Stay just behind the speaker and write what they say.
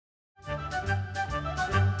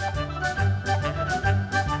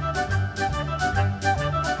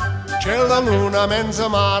C'è la luna mezza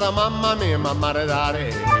mare, mamma mia, mamma dare.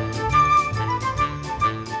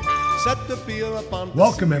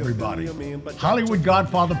 Welcome, everybody. Hollywood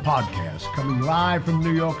Godfather Podcast, coming live from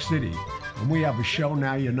New York City. And we have a show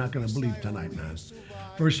now you're not going to believe tonight, man.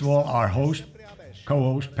 First of all, our host,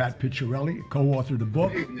 co-host, Pat Picciarelli, co-author of the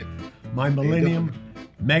book, My Millennium.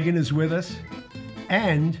 Megan is with us.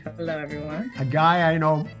 And hello, everyone. A guy I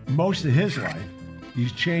know most of his life.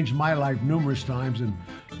 He's changed my life numerous times and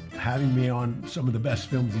having me on some of the best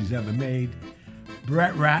films he's ever made.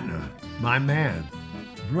 Brett Ratner, my man.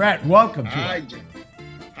 Brett, welcome to it.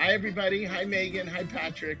 Hi, everybody. Hi, Megan. Hi,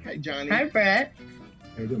 Patrick. Hi, Johnny. Hi, Brett.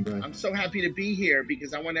 How you doing, Brett? I'm so happy to be here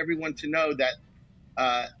because I want everyone to know that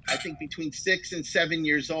I think between 6 and 7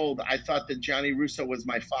 years old, I thought that Johnny Russo was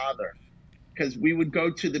my father because we would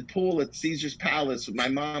go to the pool at Caesar's Palace. My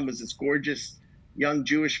mom was this gorgeous young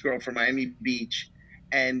Jewish girl from Miami Beach,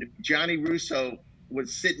 and Johnny Russo would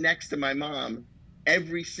sit next to my mom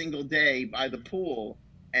every single day by the pool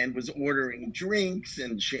and was ordering drinks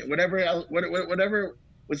and shit, whatever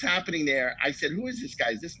was happening there. I said, who is this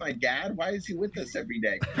guy? Is this my dad? Why is he with us every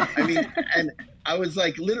day? I mean, and I was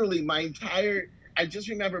like, literally I just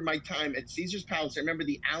remember my time at Caesar's Palace. I remember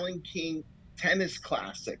the Alan King tennis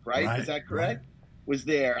classic, right? Is that correct? Right. Was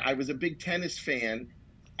there. I was a big tennis fan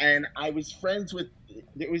and I was friends with,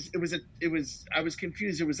 I was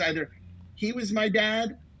confused. It was either he was my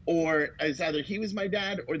dad or this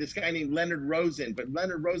guy named Leonard Rosen, but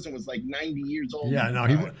Leonard Rosen was like 90 years old. Yeah,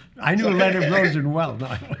 no, I knew Leonard Rosen well. No,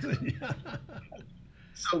 I wasn't.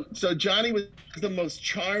 So Johnny was the most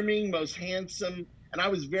charming, most handsome, and I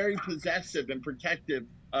was very possessive and protective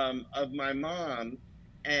of my mom,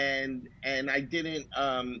 and I didn't,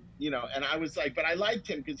 and I was like, but I liked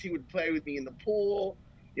him because he would play with me in the pool.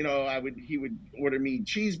 You know, he would order me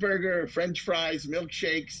cheeseburger, French fries,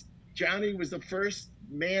 milkshakes. Johnny was the first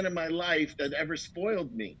man in my life that ever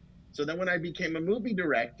spoiled me. So then when I became a movie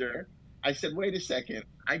director, I said, wait a second,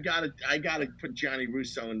 I gotta put Johnny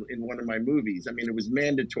Russo in one of my movies. I mean, it was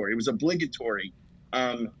mandatory, it was obligatory.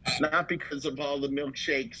 Not because of all the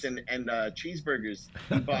milkshakes and cheeseburgers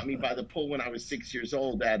he bought me by the pool when I was 6 years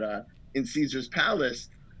old in Caesar's Palace,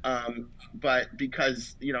 but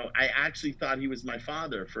because, I actually thought he was my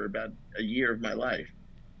father for about a year of my life.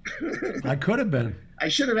 I could have been. I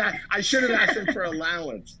should have asked him for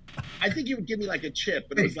allowance. I think he would give me like a chip,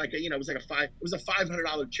 but it was like it was a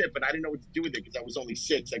 $500 chip, but I didn't know what to do with it because I was only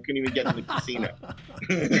 6. I couldn't even get in the casino.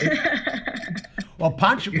 Well,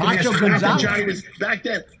 Pancho Gonzalez. Johnny was back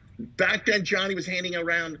then. Johnny was handing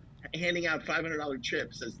out $500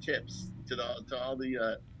 chips as tips to all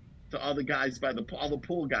the guys all the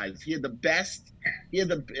pool guys. He had the best.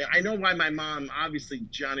 I know why my mom. Obviously,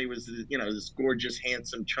 Johnny was this gorgeous,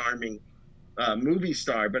 handsome, charming movie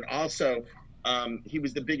star, but also he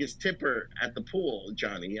was the biggest tipper at the pool.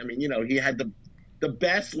 Johnny. I mean, he had the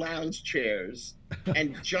best lounge chairs,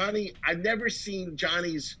 and Johnny. I've never seen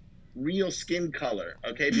Johnny's real skin color.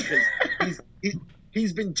 Okay, because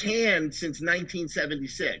he's been tanned since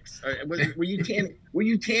 1976. Were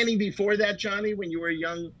you tanning before that, Johnny? When you were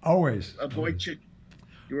always a boy chick?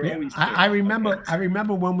 You were always. I remember. Okay. I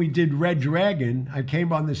remember when we did Red Dragon. I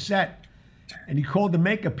came on the set, and he called the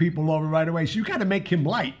makeup people over right away. So you got to make him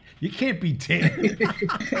light. You can't be tan.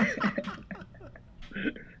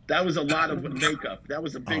 That was a lot of makeup. That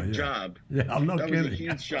was a big job. Yeah, I'm not kidding. That was a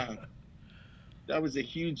huge job. That was a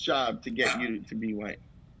huge job to get you to be white.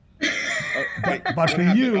 But for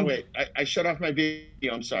you, I shut off my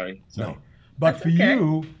video. I'm sorry. No, but for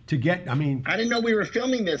you to get, I didn't know we were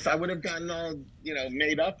filming this. I would have gotten all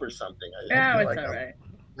made up or something. No, it's all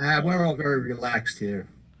right. We're all very relaxed here.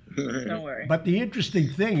 Don't worry. But the interesting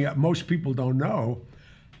thing most people don't know,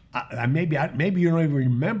 maybe you don't even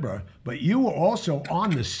remember, but you were also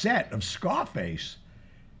on the set of Scarface.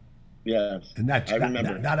 Yes, and I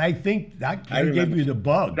remember. I think that gave you the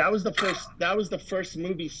bug. That was the first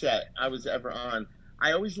movie set I was ever on.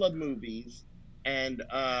 I always loved movies, and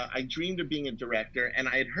I dreamed of being a director. And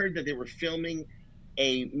I had heard that they were filming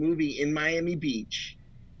a movie in Miami Beach,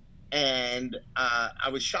 and I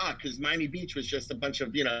was shocked because Miami Beach was just a bunch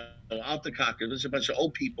of alta cockers, just a bunch of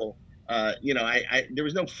old people. There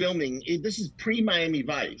was no filming. This is pre-Miami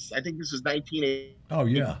Vice. I think this was 1982. Oh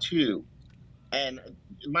yeah. And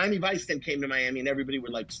Miami Vice then came to Miami, and everybody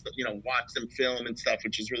would watch them film and stuff,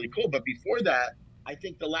 which is really cool. But before that, I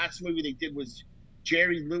think the last movie they did was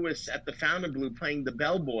Jerry Lewis at the Fontainebleau playing the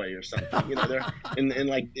bellboy or something. They're in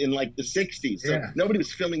the 60s. So nobody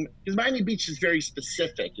was filming because Miami Beach is very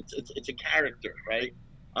specific. It's a character, right?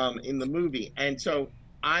 In the movie, and so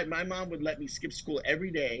my mom would let me skip school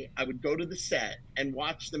every day. I would go to the set and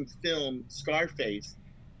watch them film Scarface.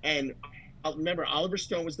 And I'll remember Oliver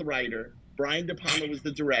Stone was the writer, Brian De Palma was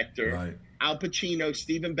the director, Right. Al Pacino,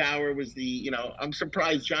 Stephen Bauer was the, I'm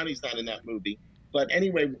surprised Johnny's not in that movie. But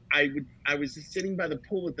anyway, I was sitting by the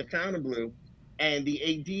pool at the Fontainebleau, and the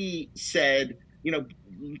AD said,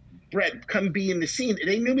 Brett, come be in the scene.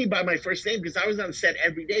 They knew me by my first name because I was on set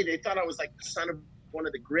every day. They thought I was like the son of one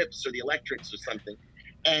of the Grips or the Electrics or something.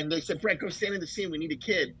 And they said, Brett, go stand in the scene. We need a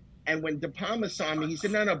kid. And when De Palma saw me, he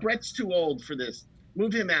said, no, Brett's too old for this.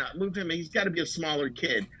 Move him out. Move him. He's got to be a smaller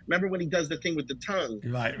kid. Remember when he does the thing with the tongue?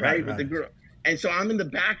 Right. With the girl. And so I'm in the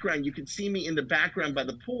background. You can see me in the background by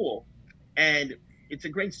the pool. And it's a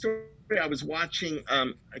great story. I was watching,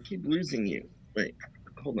 I keep losing you. Wait,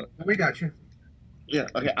 hold on. We got you. Yeah,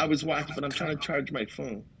 okay. I was watching, but I'm trying to charge my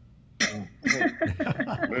phone.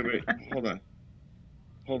 Wait, hold on.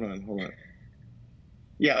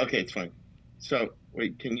 Yeah, okay, it's fine. So,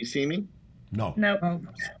 wait, can you see me? No. Nope.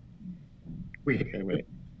 Okay, wait.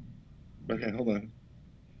 Okay, hold on.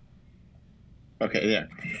 Okay, yeah.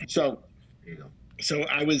 So, There you go. so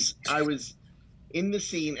I was in the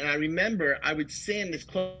scene, and I remember I would stand as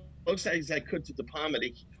close as I could to De Palma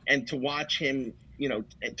and to watch him,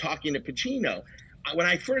 talking to Pacino. When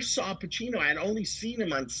I first saw Pacino, I had only seen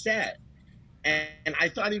him on set, and I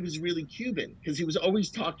thought he was really Cuban because he was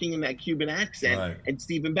always talking in that Cuban accent. Right. And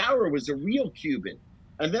Stephen Bauer was a real Cuban.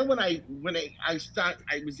 And then when I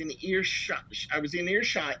was in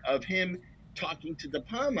earshot of him talking to De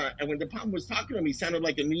Palma, and when De Palma was talking to him, he sounded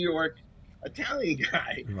like a New York Italian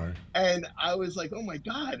guy. Right. And I was like, oh my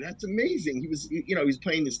God, that's amazing. He was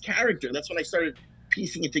playing this character. That's when I started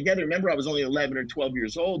piecing it together. Remember, I was only 11 or 12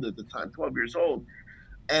 years old at the time, 12 years old.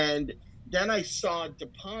 And then I saw De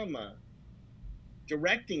Palma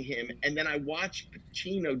directing him, and then I watched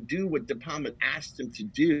Pacino do what De Palma asked him to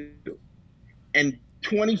do. And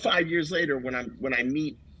 25 years later, when I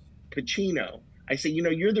meet Pacino, I say,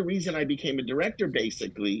 you're the reason I became a director,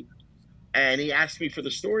 basically. And he asked me for the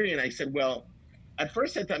story, and I said, well, at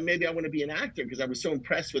first I thought maybe I want to be an actor because I was so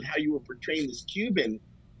impressed with how you were portraying this Cuban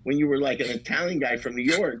when you were like an Italian guy from New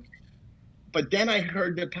York. But then I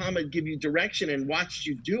heard De Palma give you direction and watched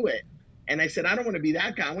you do it. And I said, I don't want to be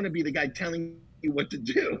that guy. I want to be the guy telling you what to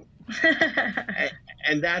do.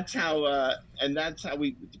 and that's how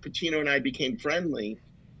Pacino and I became friendly.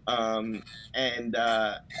 It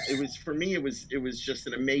was, for me, it was just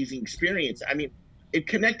an amazing experience. I mean, it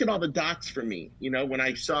connected all the dots for me. When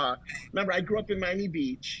I remember, I grew up in Miami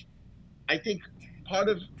Beach. I think part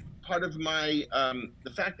of my,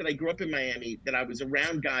 the fact that I grew up in Miami, that I was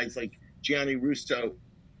around guys like Gianni Russo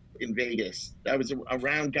in Vegas, that I was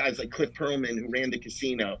around guys like Cliff Perlman, who ran the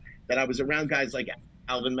casino, that I was around guys like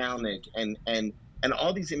Alvin Malnick and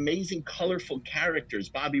all these amazing, colorful characters.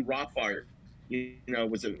 Bobby Rothbart,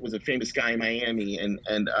 was a famous guy in Miami,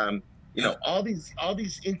 and all these.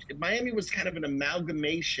 Miami was kind of an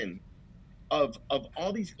amalgamation of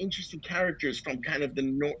all these interesting characters from kind of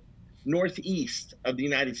the northeast of the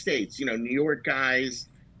United States. New York guys,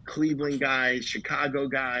 Cleveland guys, Chicago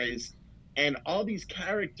guys, and all these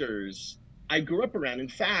characters I grew up around. In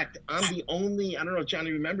fact, I'm the only. I don't know if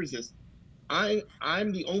Johnny remembers this.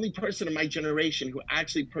 I'm the only person in my generation who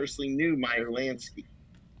actually personally knew Meyer Lansky.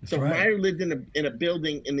 So right. Meyer lived in a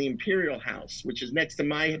building in the Imperial House, which is next to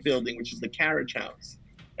my building, which is the Carriage House.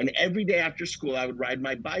 And every day after school, I would ride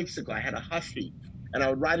my bicycle. I had a Huffy, and I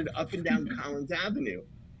would ride it up and down Collins Avenue.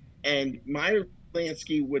 And Meyer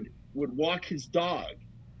Lansky would walk his dog.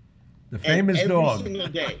 The famous dog. Every single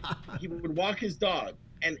day, he would walk his dog.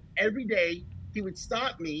 And every day, he would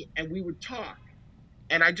stop me, and we would talk.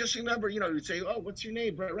 And I just remember, he would say, oh, what's your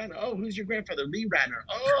name? Brett Ratner. Oh, who's your grandfather? Lee Ratner.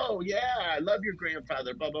 Oh, yeah, I love your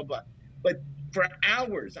grandfather, blah, blah, blah. But for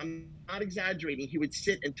hours, I'm not exaggerating, he would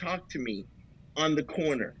sit and talk to me on the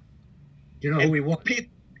corner. You know who he was?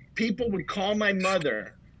 People would call my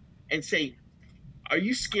mother and say, are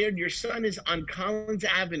you scared? Your son is on Collins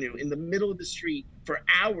Avenue in the middle of the street for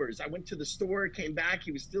hours. I went to the store, came back,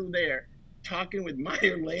 he was still there talking with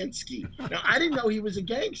Meyer Lansky. Now, I didn't know he was a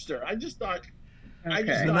gangster. I just thought... Okay.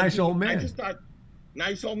 He's a nice old man. I just thought,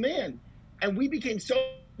 nice old man. And we became so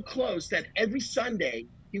close that every Sunday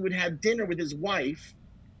he would have dinner with his wife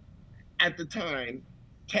at the time.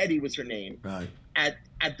 Teddy was her name. Right. At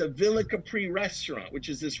the Villa Capri restaurant, which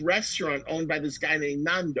is this restaurant owned by this guy named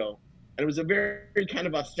Nando. And it was a very, very kind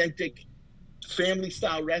of authentic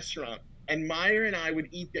family-style restaurant. And Meyer and I would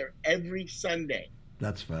eat there every Sunday.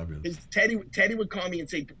 That's fabulous. Teddy would call me and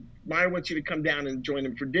say, Meyer wants you to come down and join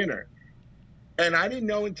him for dinner. And I didn't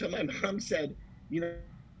know until my mom said,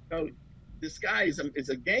 this guy is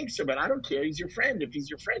a gangster, but I don't care. He's your friend if he's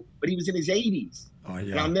your friend. But he was in his 80s. Oh,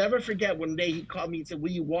 yeah. And I'll never forget one day he called me and said, will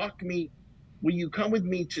you walk me will you come with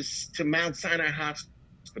me to Mount Sinai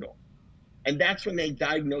Hospital? And that's when they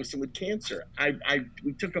diagnosed him with cancer.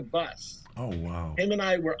 We took a bus. Oh, wow. Him and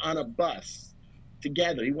I were on a bus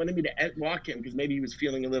together. He wanted me to walk him because maybe he was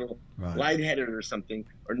feeling a little lightheaded or something,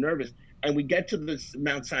 or nervous. And we get to this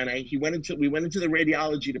Mount Sinai. We went into the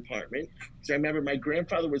radiology department. So I remember my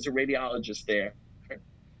grandfather was a radiologist there,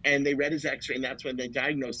 and they read his X-ray, and that's when they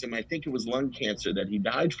diagnosed him. I think it was lung cancer that he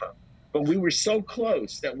died from. But we were so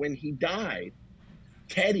close that when he died,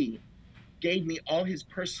 Teddy gave me all his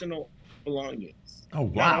personal belongings. Oh,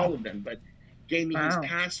 wow. Not all of them, but gave me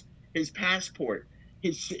his passport,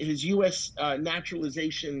 his U.S.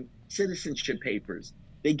 Naturalization citizenship papers.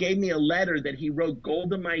 They gave me a letter that he wrote,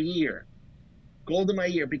 Golda Meir,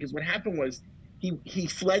 because what happened was he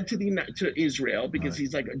fled to Israel because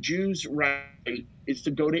he's like, a Jew's right is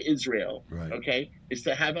to go to Israel, okay? Is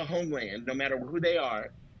to have a homeland, no matter who they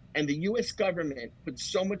are. And the U.S. government put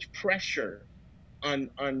so much pressure on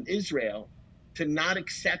Israel to not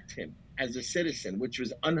accept him as a citizen, which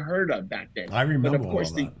was unheard of back then. I remember. But of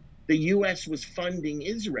course, the U.S. was funding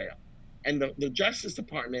Israel, and the Justice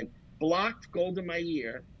Department blocked Golda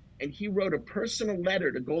Meir, and he wrote a personal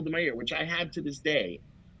letter to Golda Meir, which I have to this day,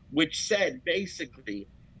 which said basically,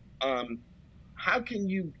 how can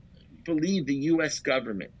you believe the U.S.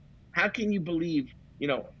 government? How can you believe,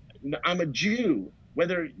 I'm a Jew,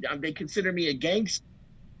 whether they consider me a gangster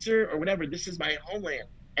or whatever, this is my homeland.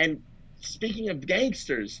 And speaking of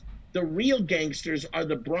gangsters, the real gangsters are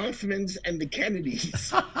the Bronfmans and the Kennedys.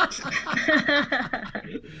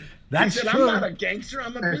 That's he said, true. I'm not a gangster,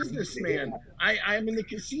 I'm a businessman. I'm in the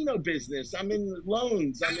casino business, I'm in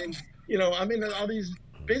loans, I'm in all these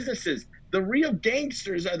businesses. The real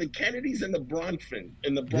gangsters are the Kennedys and the Bronfman.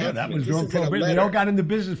 Yeah, that was during Prohibition. They all got into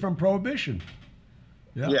business from Prohibition.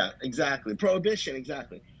 Yeah, exactly. Prohibition,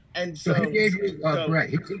 exactly. And so he gave you, Brett,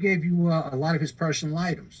 he gave you a lot of his personal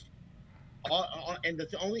items. And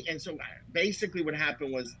so basically what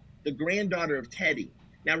happened was the granddaughter of Teddy.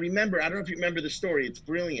 Now remember, I don't know if you remember the story, it's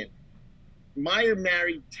brilliant. Meir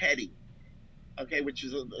married Teddy, okay, which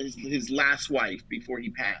is his last wife before he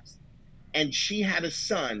passed. And she had a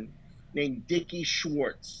son named Dickie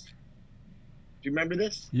Schwartz. Do you remember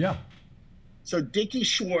this? Yeah. So Dickie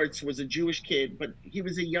Schwartz was a Jewish kid, but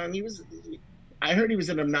I heard he was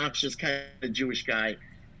an obnoxious kind of Jewish guy.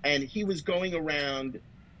 And he was going around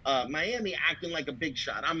Miami acting like a big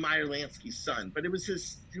shot. I'm Meyer Lansky's son, but it was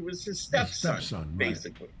his stepson,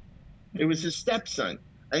 basically. Right. It was his stepson.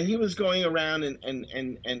 And he was going around and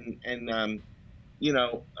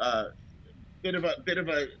bit of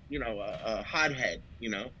a hothead,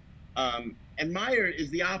 and Meyer is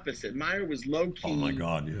the opposite. Meyer was low key. Oh my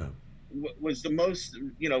God, yeah. Was the most,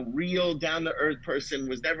 real, down to earth person.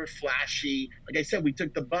 Was never flashy. Like I said, we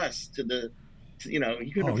took the bus to the, he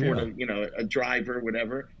couldn't afford a driver,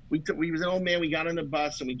 whatever. We was an old man. We got on the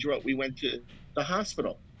bus and we went to the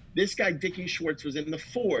hospital. This guy, Dickie Schwartz, was in the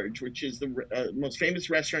Forge, which is the most famous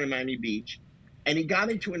restaurant in Miami Beach. And he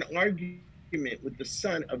got into an argument with the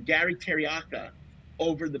son of Gary Terriaca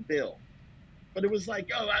over the bill. But it was like,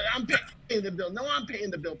 oh, I'm paying the bill. No, I'm paying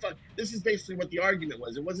the bill. Fuck. This is basically what the argument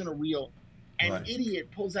was. It wasn't a real. An idiot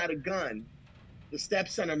pulls out a gun. The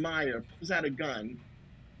stepson of Meyer pulls out a gun.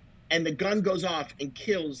 And the gun goes off and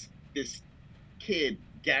kills this kid,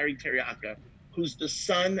 Gary Terriaca, who's the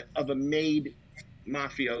son of a made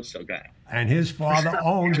mafioso guy. And his father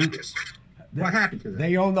owned. What happened to them?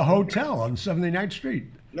 They owned the hotel on 79th Street.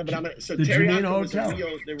 No, but so the Terriaca was Hotel.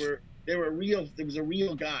 There was a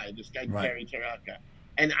real guy, this guy, Gary Terriaca.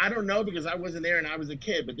 And I don't know because I wasn't there and I was a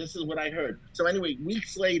kid, but this is what I heard. So anyway,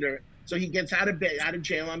 weeks later, so he gets out of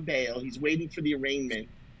jail on bail. He's waiting for the arraignment.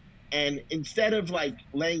 And instead of like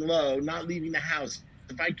laying low, not leaving the house,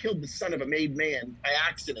 if I killed the son of a made man by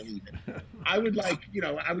accident even, I would I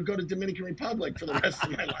would go to Dominican Republic for the rest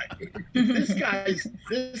of my life.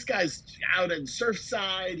 This guy's out in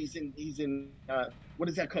Surfside. He's in what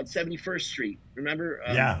is that called? 71st Street. Remember?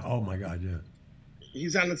 Yeah. Oh my God. Yeah.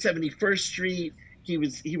 He's on the 71st Street. He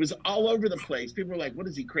was all over the place. People were like, "What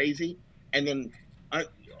is he, crazy?" And then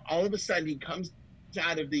all of a sudden he comes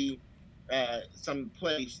out of the some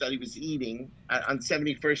place that he was eating on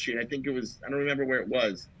 71st Street. I think it was, I don't remember where it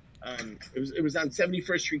was. It was on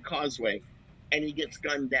 71st Street Causeway, and he gets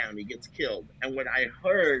gunned down. He gets killed. And what I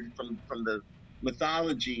heard from the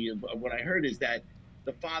mythology of what I heard is that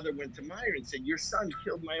the father went to Meyer and said, "Your son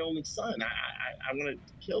killed my only son. I want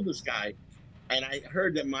to kill this guy." And I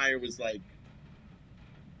heard that Meyer was like,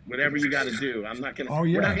 "Whatever you got to do. I'm not gonna.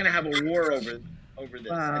 We're not gonna have a war over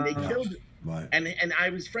this." And they killed. Right. And I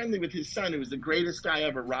was friendly with his son, who was the greatest guy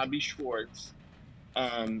ever, Robbie Schwartz.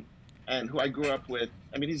 and who I grew up with.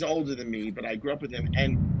 I mean, he's older than me, but I grew up with him.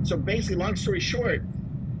 And so basically, long story short,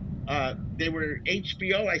 they were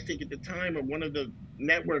HBO, I think at the time, or one of the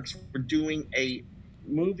networks were doing a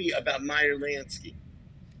movie about Meyer Lansky.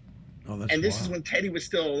 Oh, that's and this wild. is when Teddy was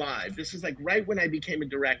still alive. This was like right when I became a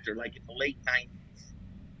director, like in the late 90s.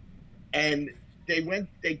 And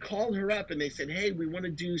they called her up and they said, hey, we want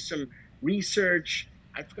to do some research.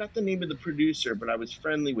 I forgot the name of the producer, but I was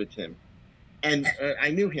friendly with him. And I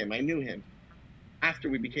knew him after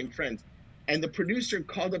we became friends. And the producer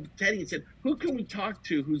called up Teddy and said, who can we talk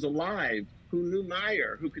to who's alive, who knew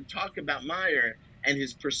Meyer, who could talk about Meyer and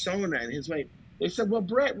his persona and his way? They said, well,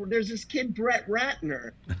 Brett, there's this kid, Brett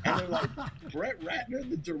Ratner. And they're like, Brett Ratner,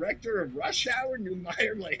 the director of Rush Hour, knew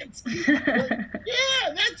Meyer Lansky? Like,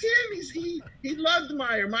 yeah, that's him. He loved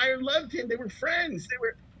Meyer. Meyer loved him. They were friends. They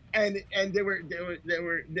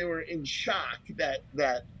were in shock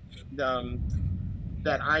that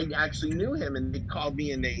I actually knew him, and they called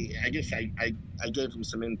me and I guess I gave them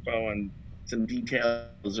some info on some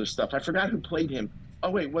details or stuff. I forgot who played him. Oh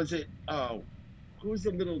wait, was it who was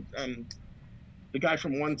the little the guy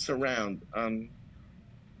from Once Around? I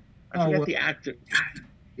forgot the actor.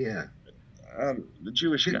 Yeah. The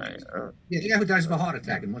Jewish guy. Yeah, the guy who dies of a heart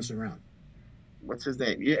attack in Once Around. What's his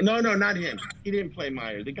name? Yeah, no, not him. He didn't play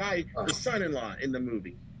Meyer. The guy, the son-in-law in the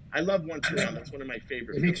movie. I love Once Around. That's one of my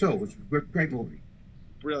favorites. Me too. It was a great movie.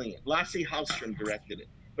 Brilliant. Lasse Hallström directed it.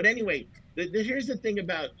 But anyway, here's the thing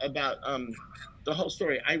about the whole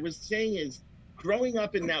story. I was saying is growing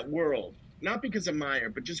up in that world, not because of Meyer,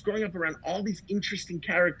 but just growing up around all these interesting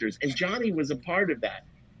characters. And Johnny was a part of that.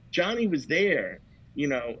 Johnny was there. You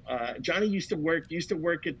know, Johnny used to work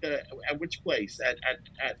at which place?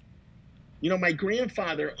 At you know, my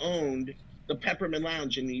grandfather owned the Peppermint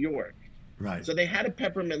Lounge in New York. Right. So they had a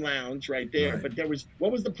Peppermint Lounge right there, Right. but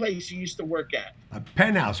what was the place you used to work at? A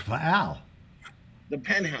penthouse for Al. The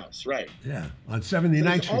Penthouse, right. Yeah, on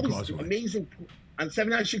 79th Street Causeway. Amazing, on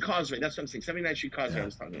 79th Street Causeway, that's what I'm saying, 79th Street Causeway I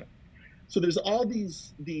was talking about. So there's all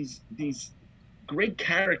these great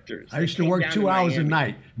characters. I used to work 2 hours a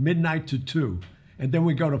night, midnight to 2, and then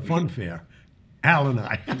we go to Fun Fair, Al and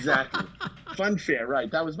I. Exactly. Fun Fair, right.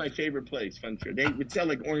 That was my favorite place, Fun Fair. They would sell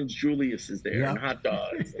like Orange Julius's there and hot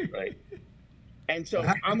dogs, right? And so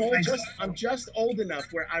I'm just old enough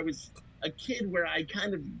where I was a kid where I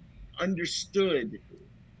kind of understood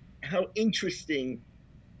how interesting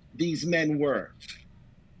these men were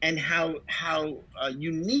and how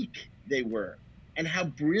unique they were and how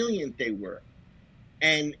brilliant they were.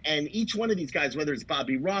 And each one of these guys, whether it's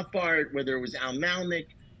Bobby Rothbard, whether it was Al Malnick,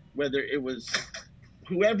 whether it was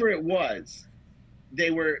whoever it was,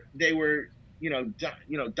 they were you know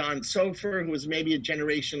Don Sofer, who was maybe a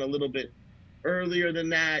generation a little bit earlier than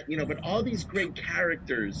that, you know, but all these great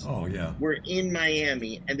characters were in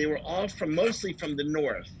Miami, and they were all mostly from the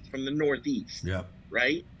Northeast. Yep.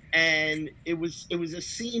 Right. And it was a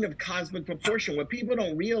scene of cosmic proportion. What people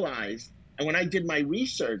don't realize, and when I did my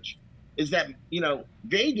research, is that, you know,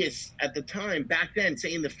 Vegas at the time, back then,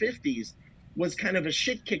 say in the 50s, was kind of a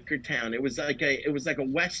shit kicker town. It was like a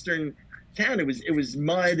Western town. It was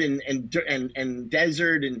mud and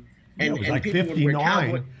desert and it was like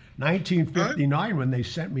 59. 1959 when they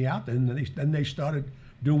sent me out there, and then they started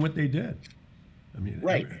doing what they did. I mean,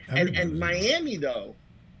 right. And Miami, though,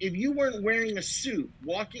 if you weren't wearing a suit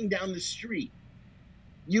walking down the street,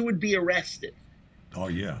 you would be arrested. Oh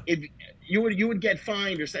yeah. If you would get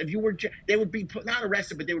fined or something. If you were, they would be not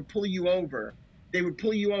arrested, but they would pull you over. They would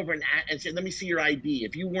pull you over and say, "Let me see your ID."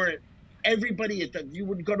 If you weren't, everybody you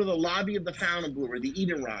would go to the lobby of the Fontainebleau or the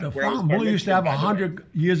Eden Rock. The Fontainebleau used to have 100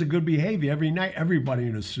 years of good behavior every night. Everybody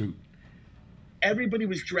in a suit. Everybody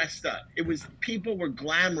was dressed up. People were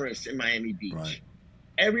glamorous in Miami Beach. Right.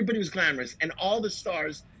 Everybody was glamorous, and all the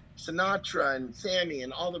stars, Sinatra and Sammy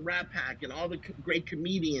and all the Rat Pack and all the great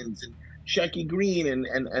comedians and Shecky Green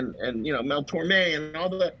and you know Mel Torme and all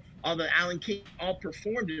the Alan King all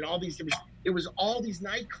performed in all these. It was all these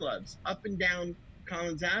nightclubs up and down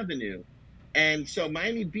Collins Avenue. And so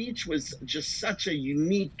Miami Beach was just such a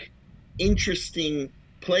unique, interesting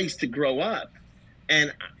place to grow up.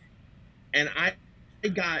 And I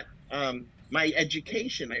got my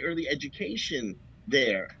early education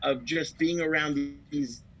there of just being around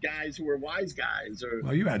these guys who were wise guys. Or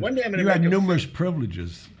well, you had numerous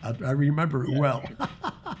privileges. I remember it well.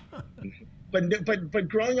 But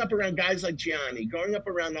growing up around guys like Gianni, growing up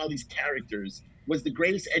around all these characters was the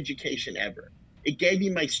greatest education ever. It gave me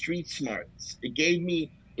my street smarts.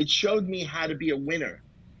 It showed me how to be a winner,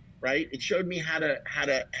 right? It showed me how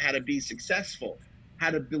to be successful, how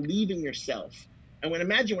to believe in yourself. And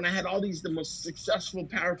imagine when I had all the most successful,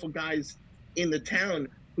 powerful guys in the town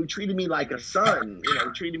who treated me like a son,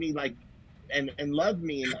 treated me like, and loved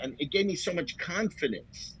me. And it gave me so much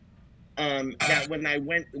confidence that when I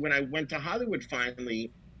went to Hollywood finally,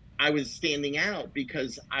 I was standing out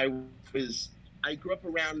because I grew up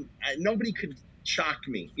around, nobody could shock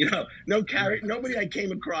me, nobody I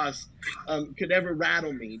came across could ever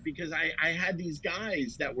rattle me, because I had these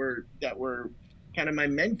guys that were kind of my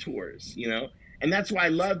mentors, and that's why I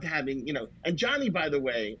loved having, and Johnny, by the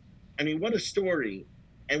way, I mean, what a story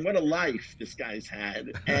and what a life this guy's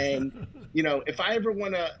had. And, if I ever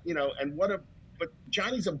want to, but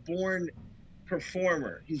Johnny's a born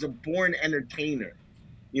performer. He's a born entertainer.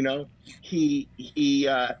 He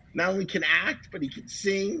not only can act, but he can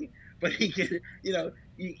sing, but he can,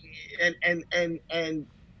 and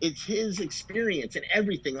it's his experience and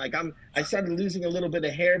everything. Like I started losing a little bit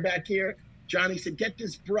of hair back here. Johnny said, "Get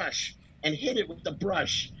this brush and hit it with the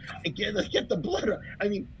brush and get the blood." I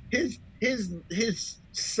mean, his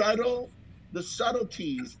the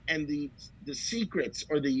subtleties and the secrets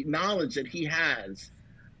or the knowledge that he has,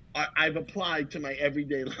 I've applied to my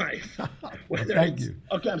everyday life. Thank you.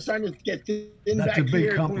 Okay, I'm starting to get in That's back a big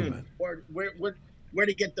here, compliment. or where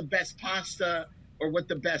to get the best pasta, or what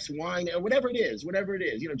the best wine, or whatever it is.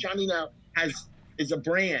 Johnny now is a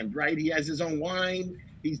brand, right? He has his own wine.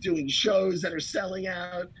 He's doing shows that are selling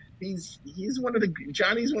out. Johnny's one of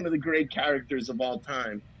the great characters of all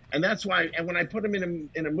time, and that's why. And when I put him in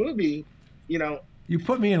a movie, you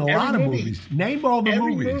put me in a lot of movies. Name all the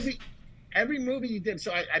movies. Every movie you did.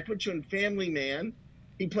 So I put you in Family Man.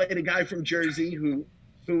 He played a guy from Jersey who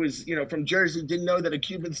was, from Jersey, didn't know that a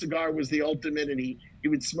Cuban cigar was the ultimate, and he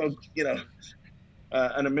would smoke,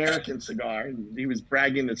 an American cigar. And he was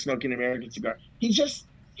bragging that smoking an American cigar.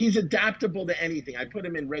 He's adaptable to anything. I put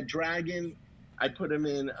him in Red Dragon. I put him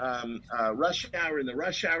in Rush Hour, in the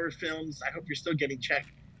Rush Hour films. I hope you're still getting checked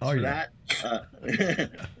for that.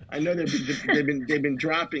 I know they've been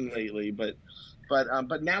dropping lately, but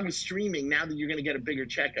now with streaming, now that you're going to get a bigger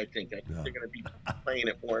check, I think they're going to be playing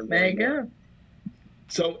it more and more. There you go.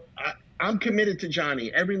 So I'm committed to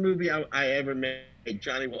Johnny. Every movie I ever make,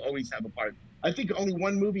 Johnny will always have a part. I think only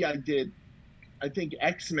one movie I did, I think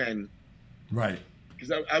X-Men. Right.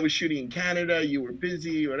 Because I was shooting in Canada, you were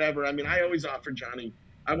busy, whatever. I mean, I always offer Johnny.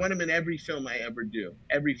 I want him in every film I ever do.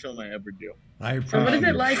 So what is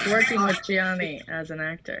it like working with Gianni as an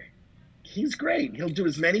actor? He's great. He'll do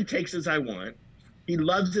as many takes as I want. He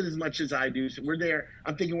loves it as much as I do. So we're there.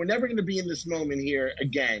 I'm thinking we're never going to be in this moment here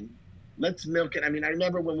again. Let's milk it. I mean, I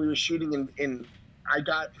remember when we were shooting I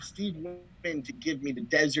got Steve Wynn to give me the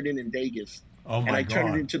Desert Inn in Vegas. Oh my God. And I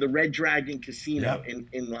turned it into the Red Dragon Casino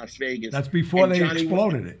in Las Vegas. That's before they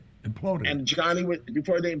exploded it. And Johnny was,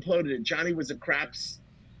 before they imploded it, Johnny was a craps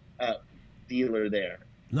dealer there.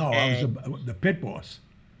 No, I was the pit boss.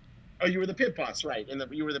 Oh, you were the pit boss, right? And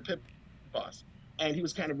you were the pit boss. And he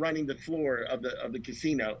was kind of running the floor of the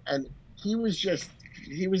casino, and he was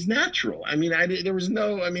natural. I mean,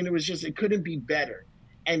 it couldn't be better.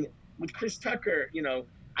 And with Chris Tucker,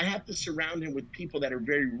 I have to surround him with people that are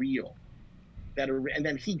very real, and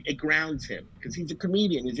then it grounds him, because he's a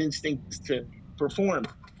comedian. His instinct is to perform.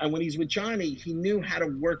 And when he's with Johnny, he knew how to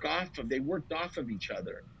they worked off of each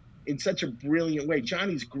other in such a brilliant way.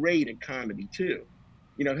 Johnny's great at comedy too.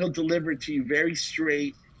 He'll deliver it to you very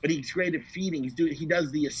straight, but he's great at feeding. He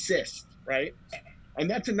does the assist, right? And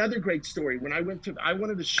that's another great story. When I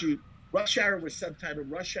wanted to shoot, Rush Hour was subtitled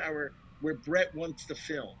Rush Hour Where Brett Wants to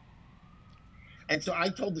Film. And so I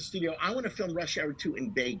told the studio, I want to film Rush Hour 2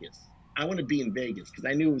 in Vegas. I want to be in Vegas, because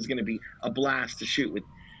I knew it was going to be a blast to shoot with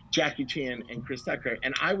Jackie Chan and Chris Tucker.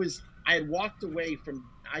 And I had walked away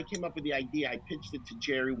I came up with the idea. I pitched it to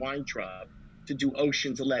Jerry Weintraub to do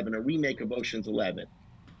Ocean's 11, a remake of Ocean's 11.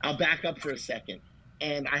 I'll back up for a second.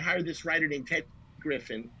 And I hired this writer named Ted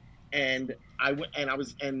Griffin, and I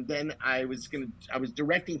was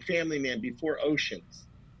directing Family Man before Oceans,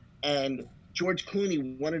 and George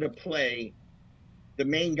Clooney wanted to play the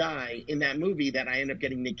main guy in that movie that I ended up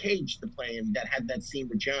getting Nick Cage to play, and that had that scene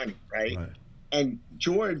with Johnny, right? And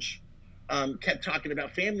George kept talking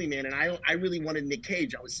about Family Man, and I really wanted Nick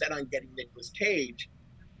Cage. I was set on getting Nicolas Cage,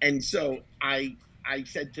 and so I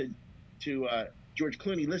said to George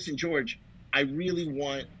Clooney, "Listen, George, I really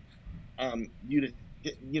want you to,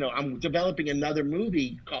 I'm developing another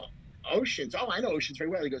movie called Oceans." "Oh, I know Oceans very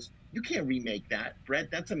well." He goes, "You can't remake that, Brett.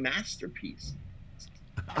 That's a masterpiece."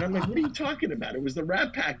 And I'm like, "What are you talking about? It was the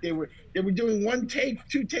Rat Pack. They were doing one take,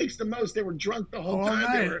 two takes the most. They were drunk the whole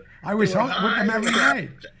time. I was home with them every night.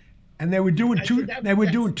 And they were doing I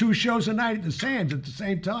said, doing 2 shows a night at the Sands at the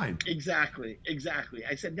same time. Exactly.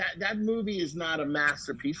 I said that movie is not a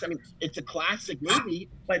masterpiece. I mean, it's a classic movie,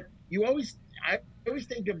 but I always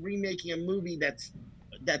think of remaking a movie that's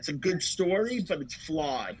a good story, but it's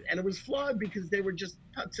flawed. And it was flawed because they were just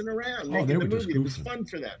putzing around making the movie. It was fun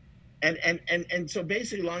for them. And so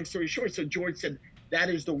basically, long story short, so George said, that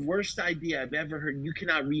is the worst idea I've ever heard. You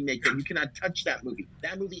cannot remake it. You cannot touch that movie.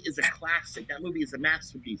 That movie is a classic. That movie is a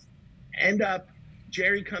masterpiece. End up,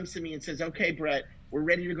 Jerry comes to me and says, okay, Brett, we're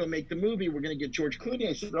ready to go make the movie. We're going to get George Clooney.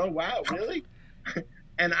 I said, oh, wow, really?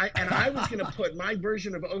 and I was going to put, my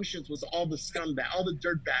version of Oceans was all the scumbag, all the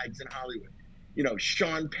dirtbags in Hollywood. You know,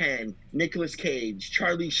 Sean Penn, Nicolas Cage,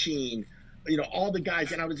 Charlie Sheen, you know, all the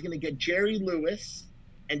guys. And I was going to get Jerry Lewis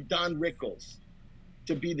and Don Rickles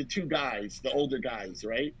to be the 2 guys, the older guys,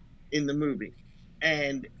 right, in the movie.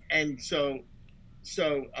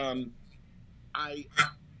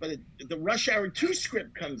 But the Rush Hour 2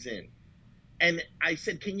 script comes in. And I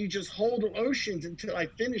said, can you just hold Oceans until I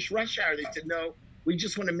finish Rush Hour? They said, no, we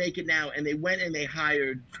just want to make it now. And they went and they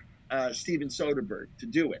hired Steven Soderbergh to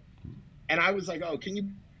do it. And I was like, oh, can you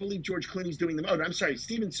believe George Clooney's doing the movie? I'm sorry,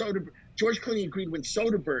 Steven Soderbergh. George Clooney agreed when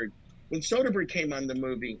Soderbergh came on the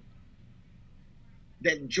movie,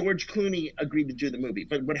 that George Clooney agreed to do the movie.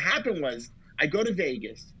 But what happened was, I go to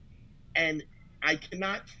Vegas and I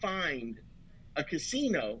cannot find a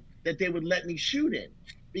casino that they would let me shoot in,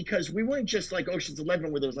 because we weren't just like Ocean's 11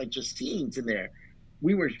 where there was like just scenes in there.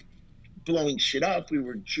 We were blowing shit up. We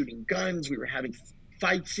were shooting guns. We were having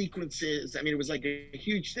fight sequences. I mean, it was like a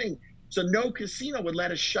huge thing. So no casino would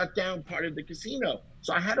let us shut down part of the casino.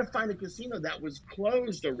 So I had to find a casino that was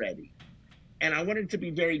closed already. And I wanted it to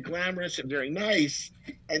be very glamorous and very nice.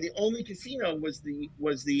 And the only casino was the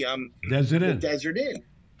Desert Inn.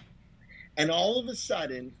 And all of a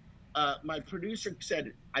sudden, my producer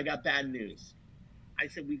said, I got bad news. I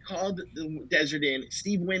said, we called the Desert Inn.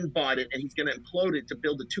 Steve Wynn bought it, and he's going to implode it to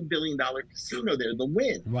build a $2 billion casino there, the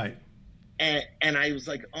Wynn. Right. And I was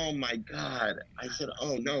like, oh, my God. I said,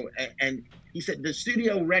 oh, no. And he said, the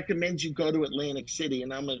studio recommends you go to Atlantic City.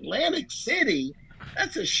 And I'm like, Atlantic City?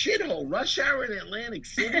 That's a shithole. Rush Hour in Atlantic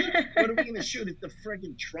City? What are we going to shoot at the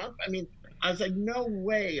friggin' Trump? I mean, I was like, no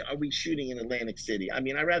way are we shooting in Atlantic City. I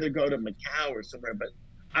mean, I'd rather go to Macau or somewhere, but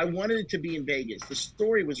I wanted it to be in Vegas. The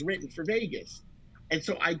story was written for Vegas. And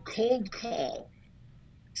so I cold call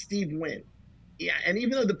Steve Wynn. Yeah, and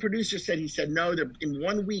even though the producer said, he said, no, in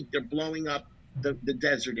 1 week, they're blowing up the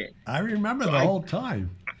Desert Inn. I remember the whole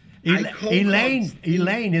time.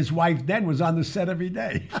 Elaine, his wife then, was on the set every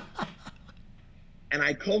day. And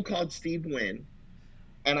I cold called Steve Wynn.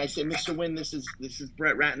 And I said, Mr. Wynn, this is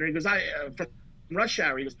Brett Ratner. He goes, from Rush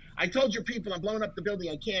Hour. He goes, I told your people I'm blowing up the building.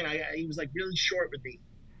 I can't. He was like really short with me.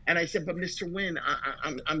 And I said, but Mr. Wynn,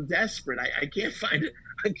 I'm desperate. I can't find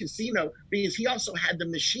a casino, because he also had the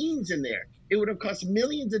machines in there. It would have cost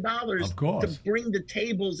millions of dollars to bring the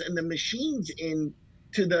tables and the machines into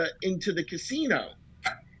the casino.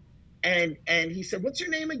 And he said, what's your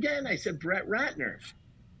name again? I said, Brett Ratner.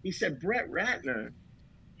 He said, Brett Ratner.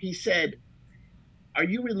 He said, are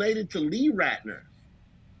you related to Lee Ratner?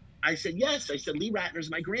 I said, yes. I said, Lee Ratner's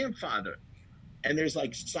my grandfather. And there's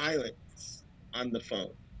like silence on the phone.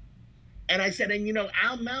 And I said, and you know,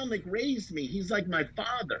 Al Malnick raised me. He's like my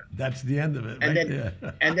father. That's the end of it.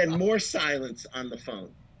 And then more silence on the phone.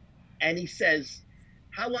 And he says,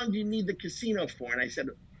 how long do you need the casino for? And I said,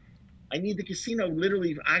 I need the casino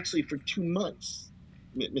literally actually for 2 months,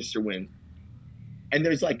 Mr. Wynn. And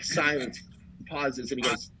there's like silence, pauses, and he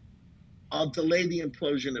goes, I'll delay the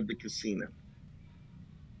implosion of the casino.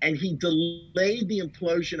 And he delayed the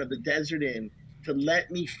implosion of the Desert Inn to let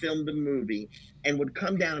me film the movie, and would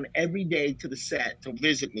come down every day to the set to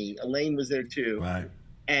visit me. Elaine was there too. Right.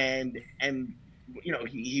 And you know,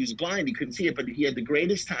 he was blind, he couldn't see it, but he had the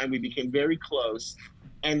greatest time. We became very close.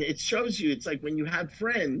 And it shows you, it's like when you have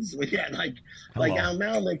friends, when you had like Al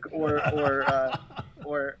Malnick or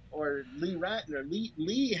Lee Ratner.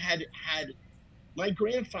 Lee had my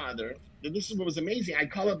grandfather. This is what was amazing. I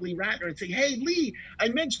call up Lee Ratner and say, hey, Lee, I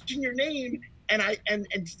mentioned your name.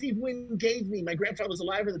 And Steve Wynn gave me, my grandfather was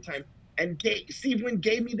alive at the time, and Steve Wynn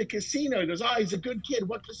gave me the casino. He goes, oh, he's a good kid.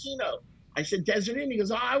 What casino? I said, Desert Inn. He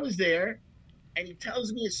goes, oh, I was there. And he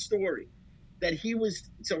tells me a story that he was,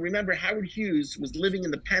 so remember, Howard Hughes was living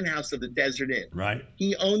in the penthouse of the Desert Inn. Right.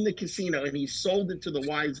 He owned the casino, and he sold it to the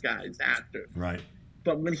wise guys after. Right.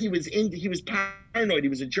 But when he was paranoid. He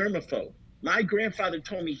was a germaphobe. My grandfather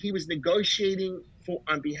told me he was negotiating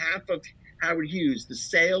on behalf of Howard Hughes the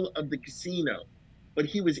sale of the casino, but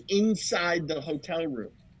he was inside the hotel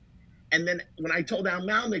room. And then when I told Al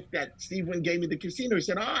Malnick that Steve Wynn gave me the casino, he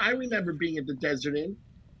said, "Oh, I remember being at the Desert Inn.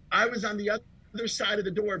 I was on the other side of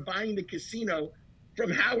the door buying the casino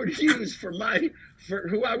from Howard Hughes for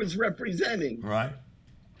who I was representing." Right.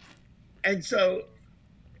 And so,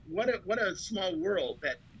 what a small world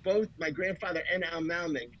that both my grandfather and Al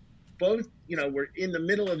Malnick both, were in the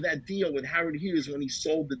middle of that deal with Howard Hughes when he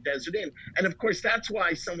sold the Desert Inn. And of course, that's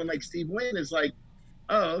why someone like Steve Wynn is like,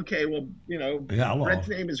 "Oh, okay, well, Brett's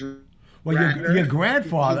name is Well, Ratner. your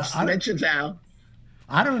grandfather mentions Al.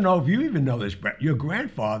 I don't know if you even know this, Brett. Your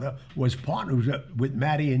grandfather was partners with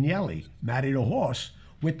Matty and Yelly, Matty the horse,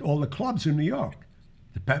 with all the clubs in New York,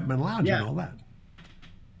 the Pentman Lounge and all that.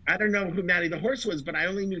 I don't know who Matty the horse was, but I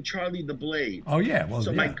only knew Charlie the Blade. Oh yeah, well,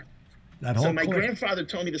 so yeah. my grandfather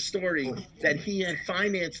told me the story that he had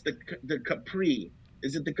financed the Capri.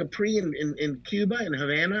 Is it the Capri in Cuba, in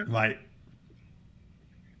Havana? Right.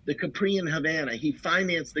 The Capri in Havana. He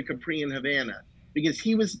financed the Capri in Havana because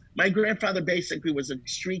my grandfather basically was a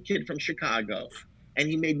street kid from Chicago, and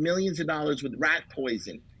he made millions of dollars with rat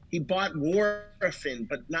poison. He bought warfarin,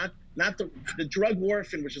 but not the drug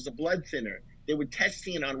warfarin, which is a blood thinner. They were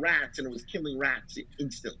testing it on rats, and it was killing rats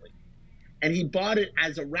instantly. And he bought it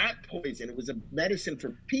as a rat poison. It was a medicine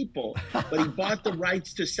for people, but he bought the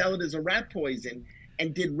rights to sell it as a rat poison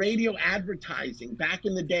and did radio advertising back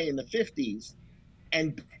in the day in the 50s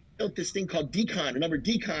and built this thing called Decon. Remember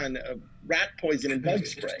Decon, rat poison and bug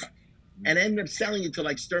spray, and ended up selling it to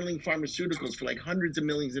like Sterling Pharmaceuticals for like hundreds of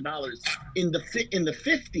millions of dollars in the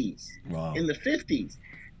 50s. Wow. In the 50s.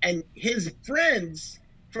 And his friends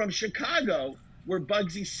from Chicago were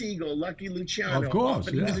Bugsy Siegel, Lucky Luciano. Of course,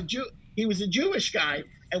 but he was a Jewish guy.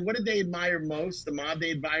 And what did they admire most? The mob,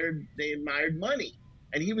 they admired money.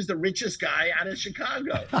 And he was the richest guy out of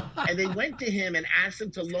Chicago. And they went to him and asked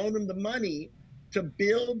him to loan him the money to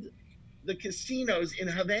build the casinos in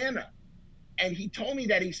Havana. And he told me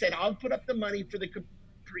that. He said, "I'll put up the money for the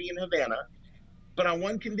Capri in Havana, but on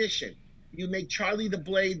one condition. You make Charlie the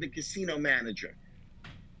Blade the casino manager."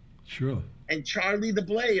 Sure. And Charlie the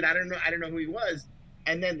Blade, I don't know who he was.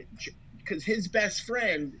 And then, because his best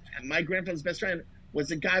friend, my grandfather's best friend,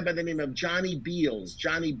 was a guy by the name of Johnny Beals,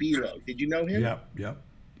 Johnny Belo. Did you know him? Yep.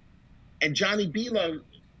 And Johnny Belo,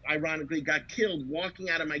 ironically, got killed walking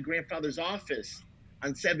out of my grandfather's office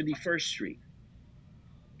on 71st Street.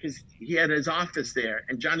 Because he had his office there,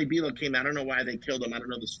 and Johnny Belo came out. I don't know why they killed him. I don't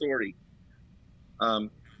know the story.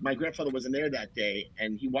 My grandfather wasn't there that day,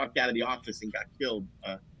 and he walked out of the office and got killed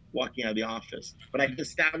walking out of the office. But I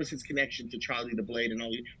guess that was his connection to Charlie the Blade and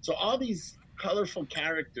all these. So all these colorful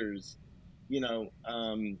characters, and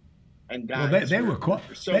guys. Well,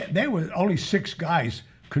 they were only 6 guys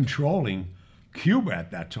controlling Cuba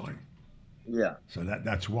at that time. Yeah. So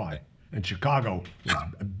that's why. And Chicago was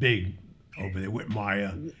big over there with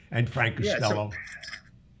Maya and Frank Costello.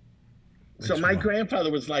 So my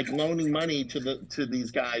grandfather was like loaning money to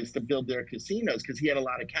these guys to build their casinos because he had a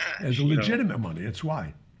lot of cash. It was legitimate money. That's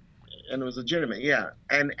why. And it was legitimate, yeah.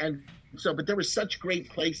 And so, but there were such great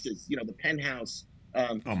places, the Penthouse,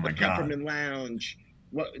 the Peppermint Lounge.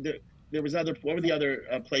 There was other. What were the other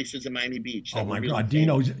places in Miami Beach? Oh my God,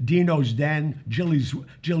 Dino's Den,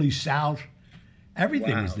 Jilly's South,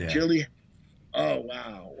 everything is there. Jilly. Oh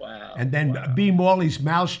wow. And then B. Morley's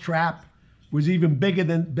Mousetrap was even bigger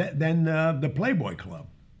than the Playboy Club.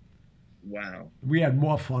 Wow. We had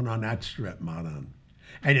more fun on that strip, Madon.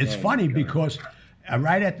 And it's funny because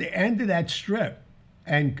right at the end of that strip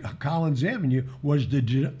and Collins Avenue was the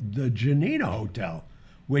Janina Hotel,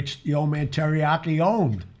 which the old man Teriyaki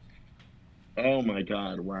owned. Oh my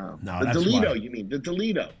God! Wow. No, the Toledo, you mean the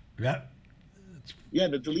Toledo? Yeah. Yeah,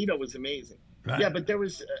 the Toledo was amazing. Right. Yeah, but there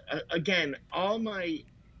was again, all my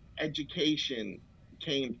education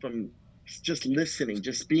came from just listening,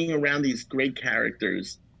 just being around these great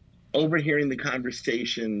characters, overhearing the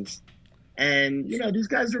conversations, and these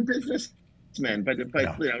guys are businessmen, but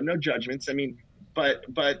no judgments. I mean, but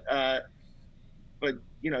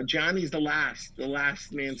Johnny's the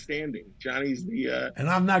last man standing. Johnny's the and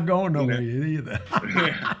I'm not going nowhere either.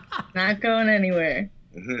 Not going anywhere.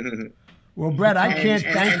 Well, Brett, I can't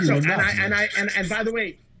thank you enough. And by the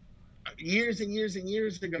way, years and years and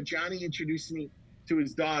years ago, Johnny introduced me to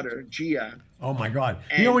his daughter, Gia. Oh my God.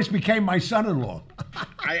 He always became my son-in-law.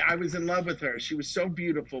 I was in love with her. She was so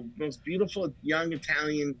beautiful, most beautiful young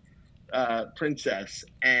Italian princess,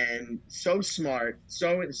 and so smart,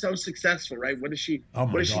 so successful, right? What is she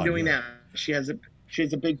doing now? She has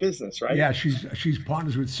a big business, right? Yeah, she's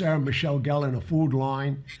partners with Sarah Michelle Gellar in a food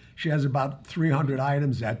line. She has about 300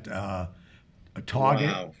 items at Target.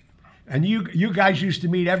 Wow. And you guys used to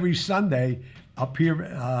meet every Sunday up here.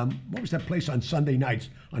 What was that place on Sunday nights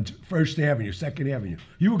on First Avenue, Second Avenue?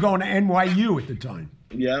 You were going to NYU at the time.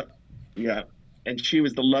 Yeah, yeah. And she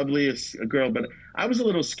was the loveliest girl, but I was a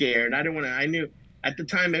little scared. I didn't want to. I knew at the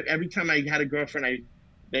time, every time I had a girlfriend,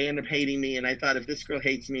 they end up hating me, and I thought if this girl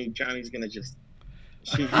hates me, Johnny's gonna he's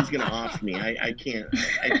gonna off me. I can't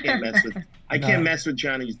mess with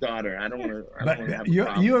Johnny's daughter. I don't want to have a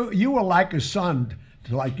problem. You were like a son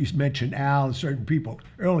to, like you mentioned, Al and certain people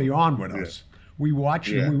early on with us. We watched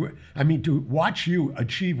you. To watch you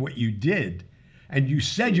achieve what you did, and you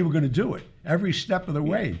said you were going to do it every step of the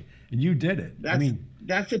way, and you did it.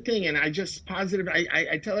 That's the thing, and I just positive.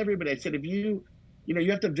 I tell everybody. I said if you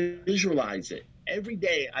have to visualize it. Every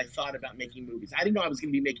day I thought about making movies. I didn't know I was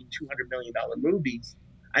going to be making $200 million movies.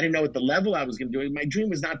 I didn't know at the level I was going to do it. My dream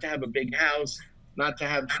was not to have a big house, not to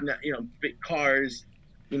have big cars.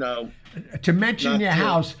 To mention your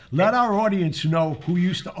house, let our audience know who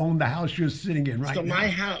used to own the house you're sitting in right now.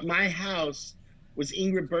 So my house was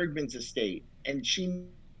Ingrid Bergman's estate, and she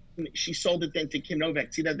sold it then to Kim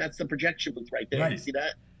Novak. See that? That's the projection booth right there. Right. You see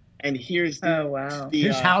that? And here's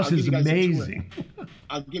his house is amazing.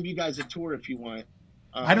 I'll give you guys a tour if you want.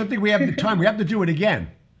 I don't think we have the time. We have to do it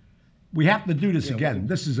again. We have to do this again.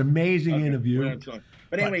 This is amazing interview.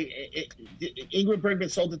 But anyway, Ingrid Bergman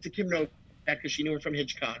sold it to Kim Novak because she knew her from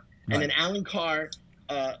Hitchcock. And then Alan Carr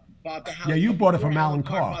bought the house. Yeah, you bought it from Alan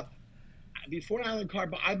Carr. Before Alan Carr,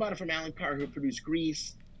 I bought it from Alan Carr, who produced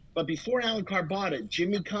Grease. But before Alan Carr bought it,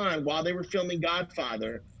 Jimmy Caan, while they were filming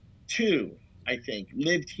Godfather 2, I think,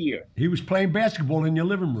 lived here. He was playing basketball in your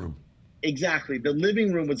living room. Exactly. The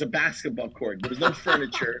living room was a basketball court. There was no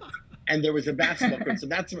furniture, and there was a basketball court. So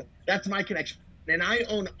that's my connection. And I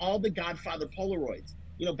own all the Godfather Polaroids.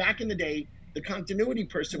 Back in the day, the continuity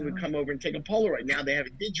person would come over and take a Polaroid. Now they have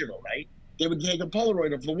it digital, right? They would take a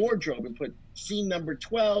Polaroid of the wardrobe and put scene number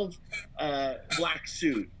 12, black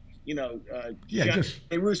suit.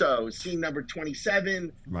 Russo, scene number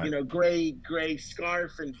 27, right. Gray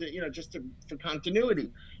scarf, and just for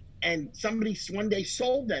continuity. And somebody one day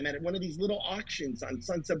sold them at one of these little auctions on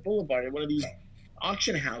Sunset Boulevard at one of these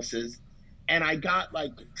auction houses, and I got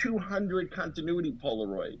like 200 continuity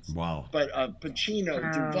Polaroids. Wow! But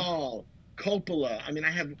Pacino, Duvall, Coppola.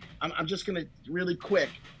 I'm just gonna really quick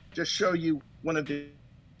just show you one of the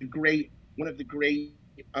great.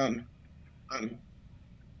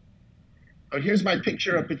 Oh, here's my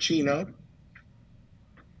picture of Pacino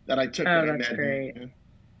that I took when I met that's great. him.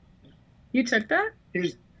 You took that?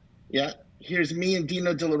 Here's me and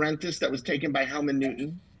Dino De Laurentiis that was taken by Helmut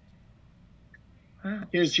Newton. Wow.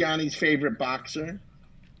 Here's Johnny's favorite boxer.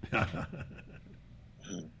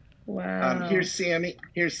 Wow. Here's Sammy.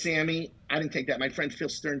 I didn't take that. My friend Phil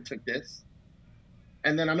Stern took this.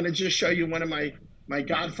 And then I'm going to just show you one of my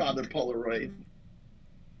Godfather Polaroid.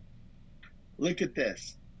 Look at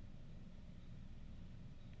this.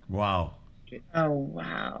 Wow. Oh,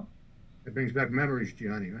 wow. It brings back memories,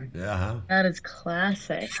 Gianni, right? Yeah. Huh? That is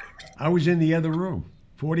classic. I was in the other room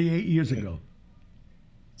 48 years ago.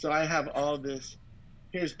 So I have all this.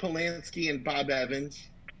 Here's Polanski and Bob Evans.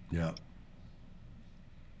 Yeah.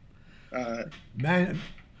 Man,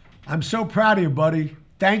 I'm so proud of you, buddy.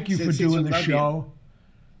 Thank you for doing the show.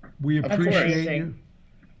 We appreciate you.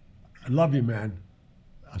 I love you, man.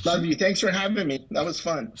 Love you. Thanks for having me. That was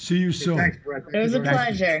fun. See you soon. Thanks, Brett. It was a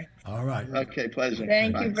pleasure. All right. Okay, pleasure.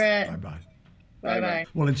 Thank you, Brett. Bye-bye. Bye-bye.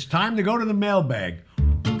 Well, it's time to go to the mailbag.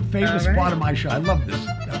 Famous part of my show. I love this.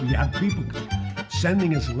 That we have people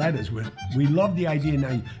sending us letters with. We love the idea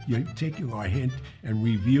now you're taking our hint and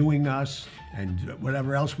reviewing us and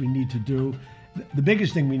whatever else we need to do. The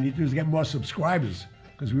biggest thing we need to do is get more subscribers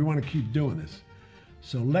because we want to keep doing this.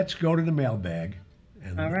 So let's go to the mailbag.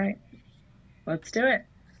 All right. Let's do it.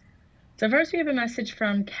 So first we have a message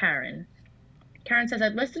from Karen. Karen says,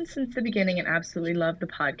 I've listened since the beginning and absolutely love the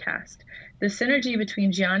podcast. The synergy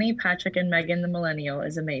between Gianni, Patrick, and Megan the Millennial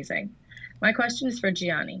is amazing. My question is for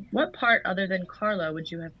Gianni. What part other than Carlo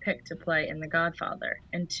would you have picked to play in The Godfather?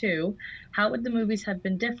 And 2, how would the movies have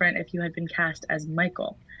been different if you had been cast as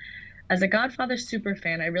Michael? As a Godfather super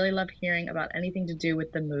fan, I really love hearing about anything to do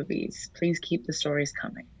with the movies. Please keep the stories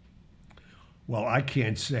coming. Well, I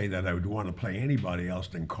can't say that I would want to play anybody else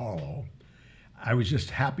than Carlo. I was just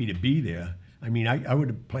happy to be there. I mean, I would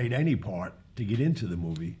have played any part to get into the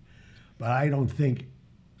movie, but I don't think,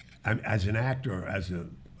 as an actor, as a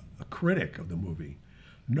critic of the movie,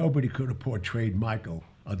 nobody could have portrayed Michael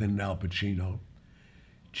other than Al Pacino.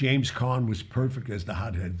 James Caan was perfect as the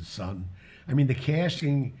hot-headed son. I mean, the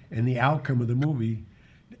casting and the outcome of the movie,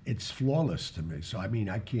 it's flawless to me. So, I mean,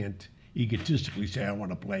 I can't egotistically say I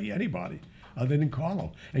want to play anybody other than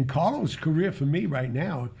Carlo. And Carlo's career for me right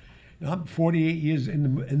now I'm 48 years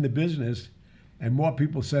in the business, and more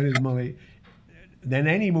people say his money than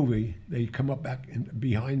any movie. They come up back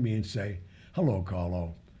behind me and say, "Hello,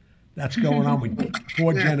 Carlo." That's going on with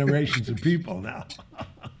 4 generations of people now.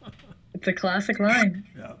 It's a classic line.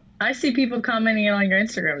 Yeah. I see people commenting on your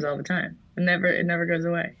Instagrams all the time. It never goes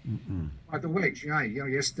away. By the way, Gianni,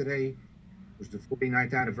 yesterday was the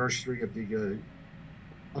 49th anniversary of the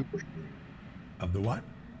Of the what?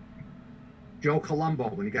 Joe Colombo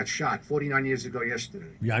when he got shot 49 years ago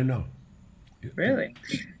yesterday. Yeah, I know. Really?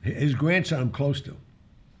 His grandson I'm close to.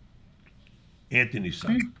 Anthony's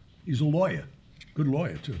son. He's a lawyer. Good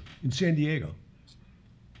lawyer, too. In San Diego.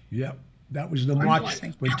 Yep. That was the March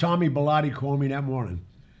when Tommy Bellotti called me that morning.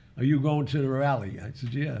 Are you going to the rally? I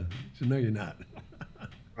said, yeah. He said, no, you're not.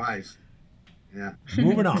 Right. Yeah.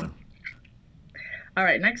 Moving on. All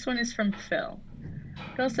right, next one is from Phil.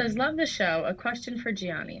 Phil says, love the show. A question for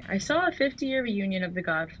Gianni. I saw a 50-year reunion of the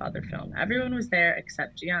Godfather film. Everyone was there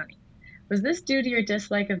except Gianni. Was this due to your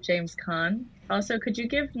dislike of James Caan? Also, could you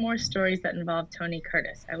give more stories that involve Tony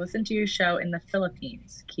Curtis? I listened to your show in the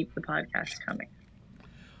Philippines. Keep the podcast coming.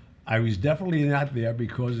 I was definitely not there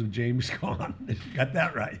because of James Caan. You got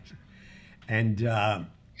that right. And,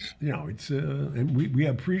 it's and we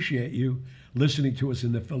appreciate you listening to us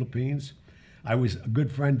in the Philippines. I was a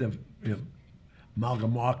good friend of Malga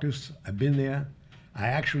Marcus. I've been there. I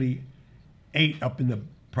actually ate up in the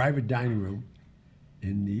private dining room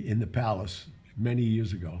in the palace many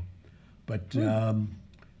years ago. But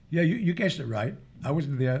you guessed it right. I was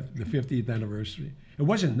there the 50th anniversary. It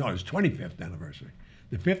was 25th anniversary.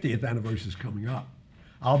 The 50th anniversary is coming up.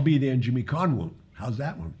 I'll be there and Jimmy Caan won't. How's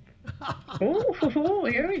that one? Oh,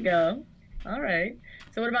 here we go. All right.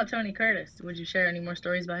 So what about Tony Curtis? Would you share any more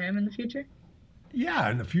stories about him in the future?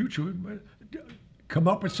 Yeah, in the future. Come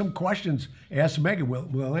up with some questions. Ask Megan.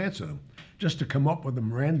 We'll answer them. Just to come up with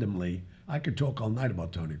them randomly, I could talk all night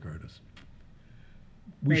about Tony Curtis.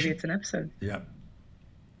 Maybe it's an episode. Yep.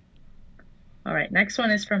 All right. Next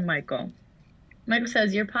one is from Michael. Michael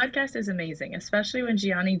says, your podcast is amazing, especially when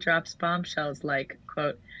Gianni drops bombshells like,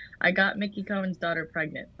 quote, I got Mickey Cohen's daughter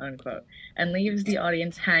pregnant, unquote, and leaves the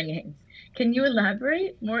audience hanging. Can you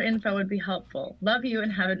elaborate? More info would be helpful. Love you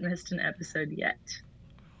and haven't missed an episode yet.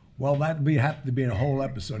 Well, that would have to be a whole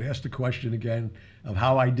episode. Ask the question again of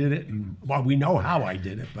how I did it. And, well, we know how I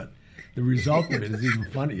did it, but the result of it is even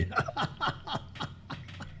funnier.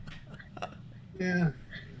 Yeah.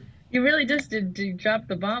 You really just did drop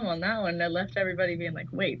the bomb on that one that left everybody being like,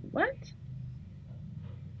 wait, what?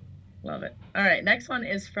 Love it. All right, next one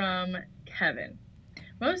is from Kevin.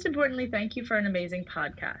 Most importantly, thank you for an amazing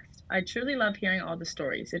podcast. I truly love hearing all the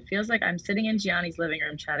stories. It feels like I'm sitting in Gianni's living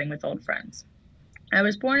room chatting with old friends. I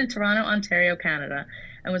was born in Toronto, Ontario, Canada,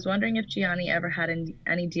 and was wondering if Gianni ever had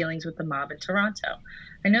any dealings with the mob in Toronto.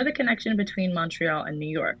 I know the connection between Montreal and New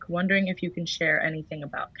York. Wondering if you can share anything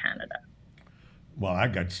about Canada. Well, I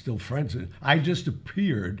got still friends. I just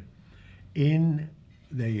appeared in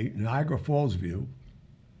the Niagara Falls view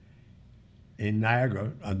in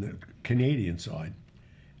Niagara on the Canadian side.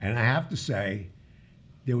 And I have to say,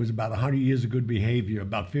 there was about 100 years of good behavior.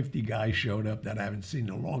 About 50 guys showed up that I haven't seen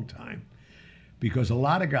in a long time. Because a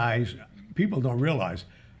lot of guys, people don't realize,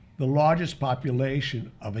 the largest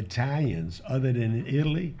population of Italians other than in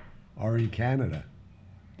Italy are in Canada.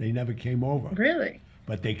 They never came over. Really?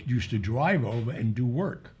 But they used to drive over and do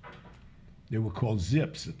work. They were called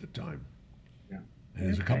zips at the time. Yeah. And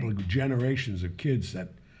there's a couple of generations of kids that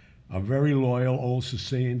are very loyal, old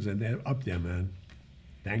Sicilians, and they're up there, man.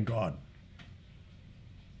 Thank God.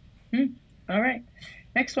 All right.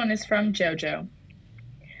 Next one is from Jojo.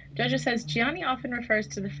 Jojo says, Gianni often refers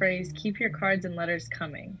to the phrase, keep your cards and letters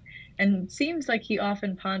coming, and seems like he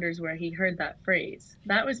often ponders where he heard that phrase.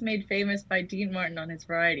 That was made famous by Dean Martin on his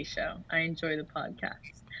variety show. I enjoy the podcast.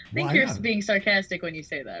 I think you're being sarcastic when you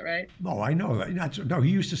say that, right? No, I know that. No,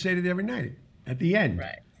 he used to say it every night at the end.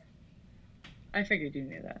 Right. I figured you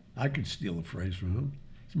knew that. I could steal a phrase from him.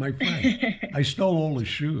 He's my friend. I stole all his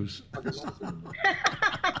shoes.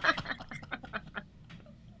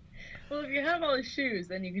 Well, if you have all his shoes,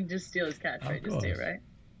 then you can just steal his catchphrases too, right?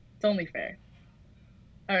 It's only fair.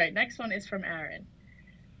 All right, next one is from Aaron.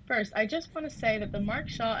 First, I just want to say that the Mark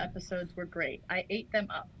Shaw episodes were great. I ate them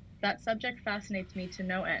up. That subject fascinates me to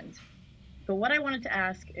no end. But what I wanted to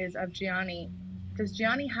ask is of Gianni, does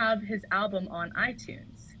Gianni have his album on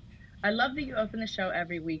iTunes? I love that you open the show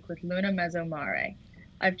every week with Luna Mezzo Mare.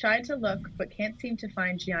 I've tried to look, but can't seem to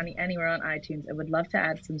find Gianni anywhere on iTunes and would love to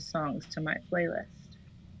add some songs to my playlist.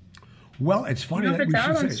 Well, it's funny that we out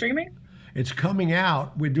should on say streaming? It's coming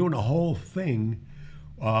out. We're doing a whole thing.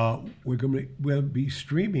 We'll be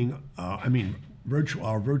streaming.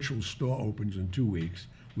 our virtual store opens in 2 weeks.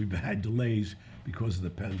 We've had delays because of the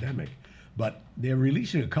pandemic, but they're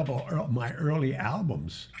releasing a couple of my early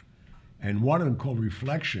albums, and one of them called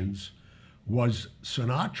Reflections was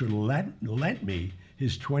Sinatra lent me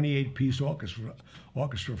his 28-piece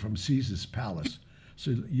orchestra from Caesar's Palace.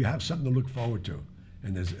 So you have something to look forward to,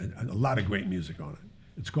 and there's a lot of great music on it.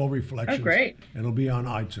 It's called Reflections. Oh, great. And it'll be on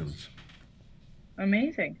iTunes.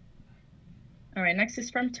 Amazing. All right, next is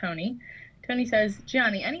from Tony. Tony says,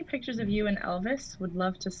 Gianni, any pictures of you and Elvis? Would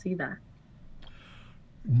love to see that.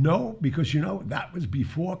 No, because that was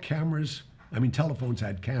before cameras. I mean, telephones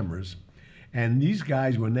had cameras. And these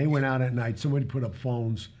guys, when they went out at night, somebody put up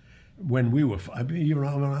phones when even when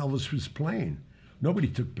Elvis was playing. Nobody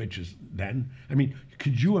took pictures then. I mean,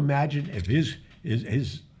 could you imagine if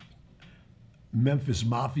his Memphis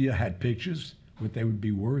Mafia had pictures, what they would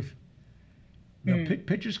be worth? Now,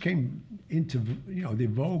 pictures came into the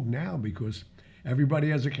vogue now because everybody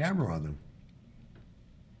has a camera on them.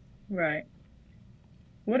 Right.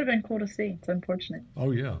 Would have been cool to see. It's unfortunate.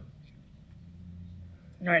 Oh, yeah.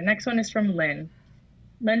 All right, next one is from Lynn.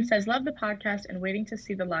 Lynn says, love the podcast and waiting to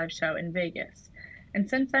see the live show in Vegas. And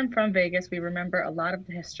since I'm from Vegas, we remember a lot of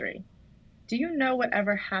the history. Do you know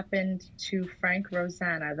whatever happened to Frank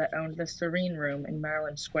Rosanna that owned the Serene Room in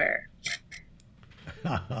Maryland Square?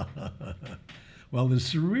 Well, the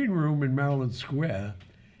Serene Room in Maryland Square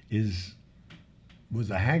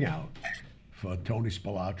was a hangout for Tony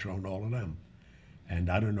Spilotro and all of them. And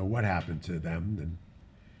I don't know what happened to them. And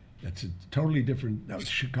that's a totally different, that was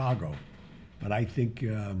Chicago. But I think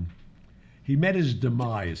he met his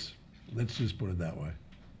demise. Let's just put it that way.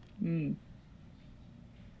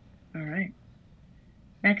 All right.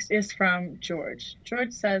 Next is from George.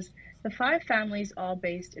 George says, the 5 families all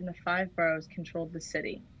based in the 5 boroughs controlled the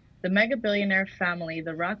city. The mega billionaire family,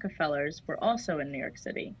 the Rockefellers, were also in New York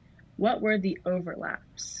City. What were the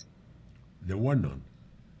overlaps? There were none.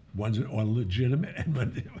 One's legitimate.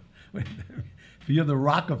 And if you're the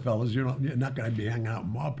Rockefellers, you're not going to be hanging out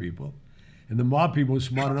with mob people. And the mob people were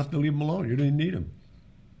smart enough to leave them alone. You didn't need them.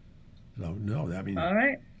 So, no, I mean... All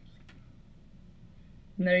right.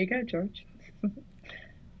 There you go, George.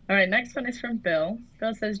 All right, next one is from Bill.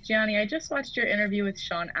 Bill says, Gianni, I just watched your interview with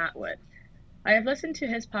Sean Atwood. I have listened to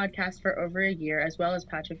his podcast for over a year, as well as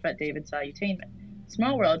Patrick Bet-David's Salutainment.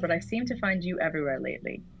 Small world, but I seem to find you everywhere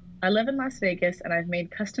lately. I live in Las Vegas, and I've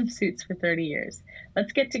made custom suits for 30 years.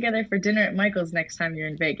 Let's get together for dinner at Michael's next time you're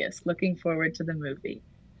in Vegas. Looking forward to the movie.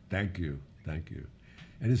 Thank you. Thank you.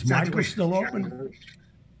 And is Michael still open?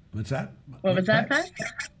 What's that? What was that, Pat?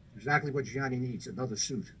 Exactly what Gianni needs, another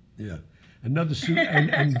suit. Yeah. Another suit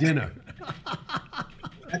and dinner.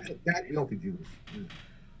 That he'll could use. Yeah.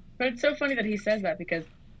 But it's so funny that he says that because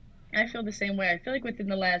I feel the same way. I feel like within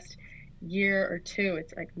the last year or two,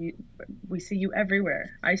 it's like we see you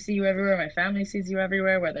everywhere. I see you everywhere. My family sees you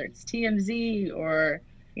everywhere, whether it's TMZ or,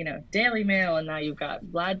 Daily Mail. And now you've got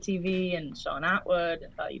Vlad TV and Sean Atwood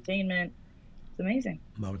and Salutainment. It's amazing.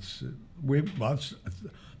 No, it's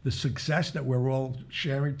the success that we're all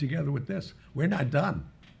sharing together with this. We're not done.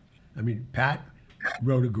 I mean, Pat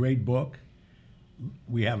wrote a great book.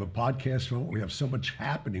 We have a podcast from it. We have so much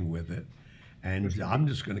happening with it. And I'm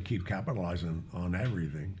just going to keep capitalizing on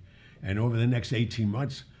everything. And over the next 18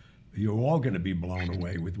 months, you're all going to be blown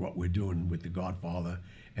away with what we're doing with The Godfather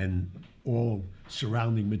and all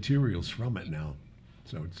surrounding materials from it now.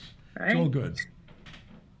 So it's all good.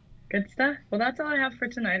 Good stuff. Well, that's all I have for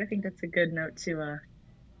tonight. I think that's a good note to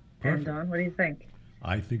end on. What do you think?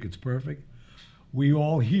 I think it's perfect. We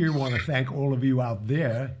all here want to thank all of you out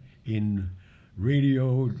there in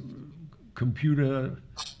radio, computer,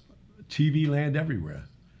 TV land, everywhere.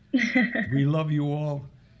 We love you all.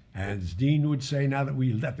 And as Dean would say, now that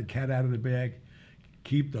we let the cat out of the bag,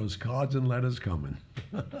 keep those cards and letters coming.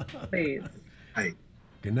 Please. Hey.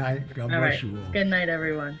 Good night. God bless you all. Good night,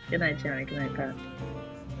 everyone. Good night, Gianni. Good night, Pat.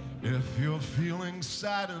 If you're feeling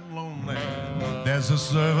sad and lonely, there's a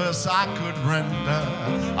service I could render.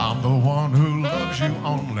 I'm the one who loves you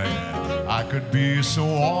only. I could be so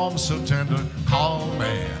warm, so tender. Call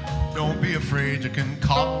me. Don't be afraid, you can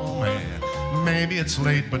call me. Maybe it's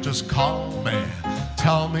late, but just call me.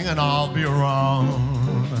 Tell me and I'll be around.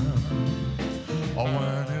 Or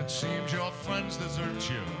when it seems your friends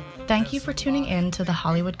desert you. Thank you for tuning in to the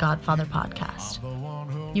Hollywood Godfather podcast.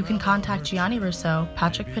 You can contact Gianni Russo,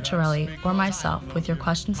 Patrick Picciarelli, or myself with your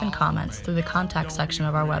questions and comments through the contact section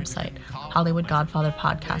of our website,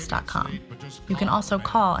 HollywoodGodfatherPodcast.com. You can also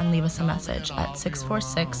call and leave us a message at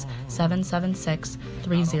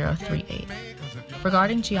 646-776-3038.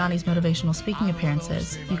 Regarding Gianni's motivational speaking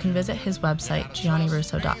appearances, you can visit his website,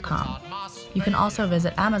 GianniRusso.com. You can also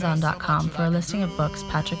visit Amazon.com for a listing of books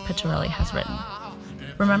Patrick Picciarelli has written.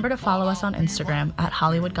 Remember to follow us on Instagram at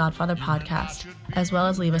Hollywood Godfather Podcast, as well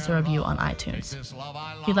as leave us a review on iTunes.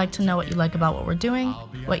 If you'd like to know what you like about what we're doing,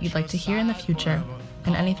 what you'd like to hear in the future,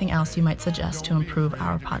 and anything else you might suggest to improve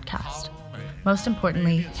our podcast. Most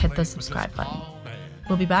importantly, hit the subscribe button.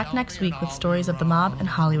 We'll be back next week with stories of the mob and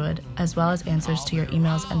Hollywood, as well as answers to your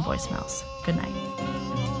emails and voicemails. Good night.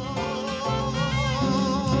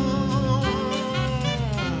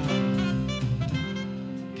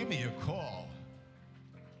 Give me a call.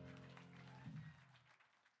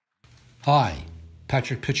 Hi,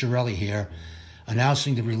 Patrick Picciarelli here,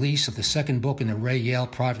 announcing the release of the second book in the Ray Yale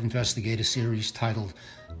Private Investigator series titled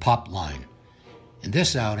Pop Line. In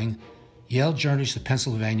this outing, Yale journeys to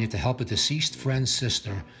Pennsylvania to help a deceased friend's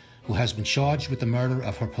sister who has been charged with the murder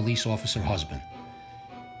of her police officer husband.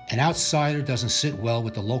 An outsider doesn't sit well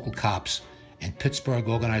with the local cops and Pittsburgh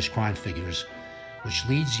organized crime figures, which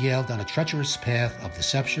leads Yale down a treacherous path of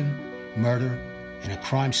deception, murder, and a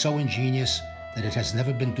crime so ingenious that it has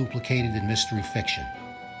never been duplicated in mystery fiction.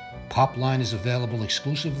 Pop Line is available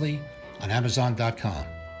exclusively on Amazon.com.